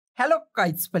Hello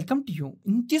guys, welcome to you.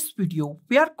 In this video,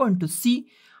 we are going to see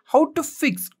how to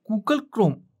fix Google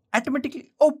Chrome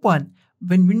automatically open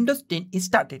when Windows 10 is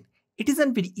started. It is a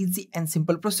very easy and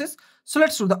simple process. So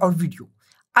let's do our video.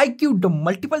 I give the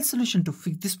multiple solution to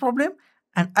fix this problem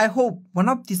and I hope one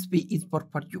of these way is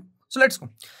work for you. So let's go.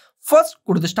 First,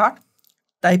 go to the start,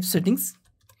 type settings,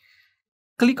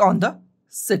 click on the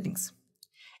settings.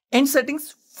 In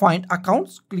settings, find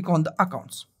accounts, click on the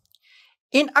accounts.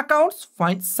 In accounts,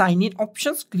 find sign in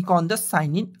options, click on the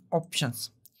sign in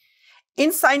options.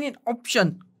 In sign in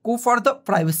option, go for the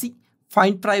privacy,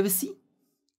 find privacy.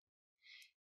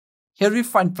 Here we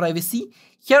find privacy.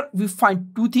 Here we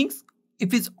find two things.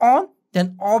 If it's on,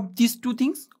 then off these two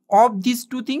things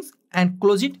and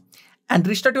close it and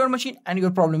restart your machine and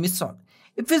your problem is solved.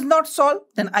 If it's not solved,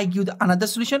 then I give the another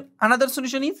solution. Another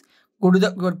solution is go to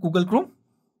your Google Chrome,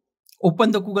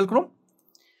 open the Google Chrome.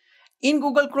 In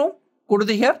Google Chrome, go to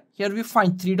the here we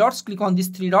find three dots, click on these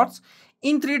three dots.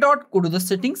 In three dot, go to the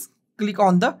settings, click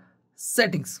on the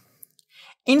settings.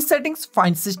 In settings,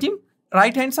 find system,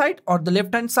 right hand side or the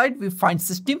left hand side, we find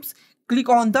systems, click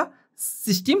on the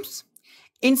systems.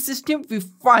 In system, we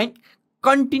find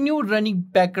continue running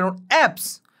background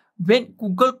apps when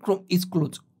Google Chrome is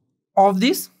closed. Off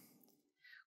this,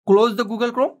 close the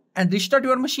Google Chrome and restart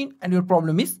your machine and your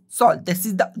problem is solved. This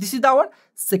is our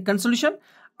second solution.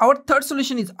 Our third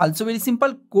solution is also very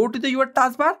simple. Go to your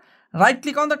taskbar, right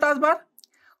click on the taskbar,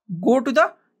 go to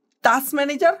the task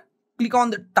manager, click on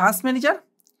the task manager.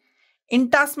 In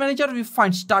task manager, we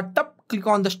find startup, click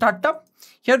on the startup.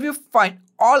 Here we find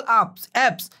all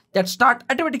apps that start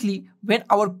automatically when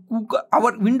our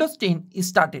Windows 10 is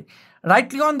started. Right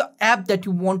click on the app that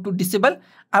you want to disable.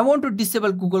 I want to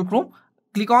disable Google Chrome.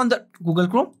 Click on the Google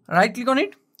Chrome, right click on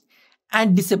it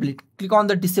and disable it. Click on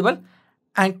the disable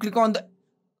and click on the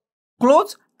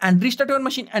close and restart your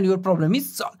machine and your problem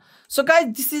is solved. So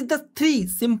guys, this is the three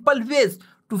simple ways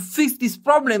to fix this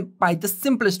problem by the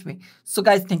simplest way. So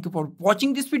guys, thank you for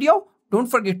watching this video. Don't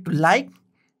forget to like,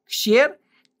 share,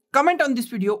 comment on this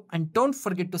video and don't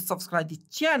forget to subscribe the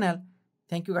channel.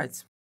 Thank you guys.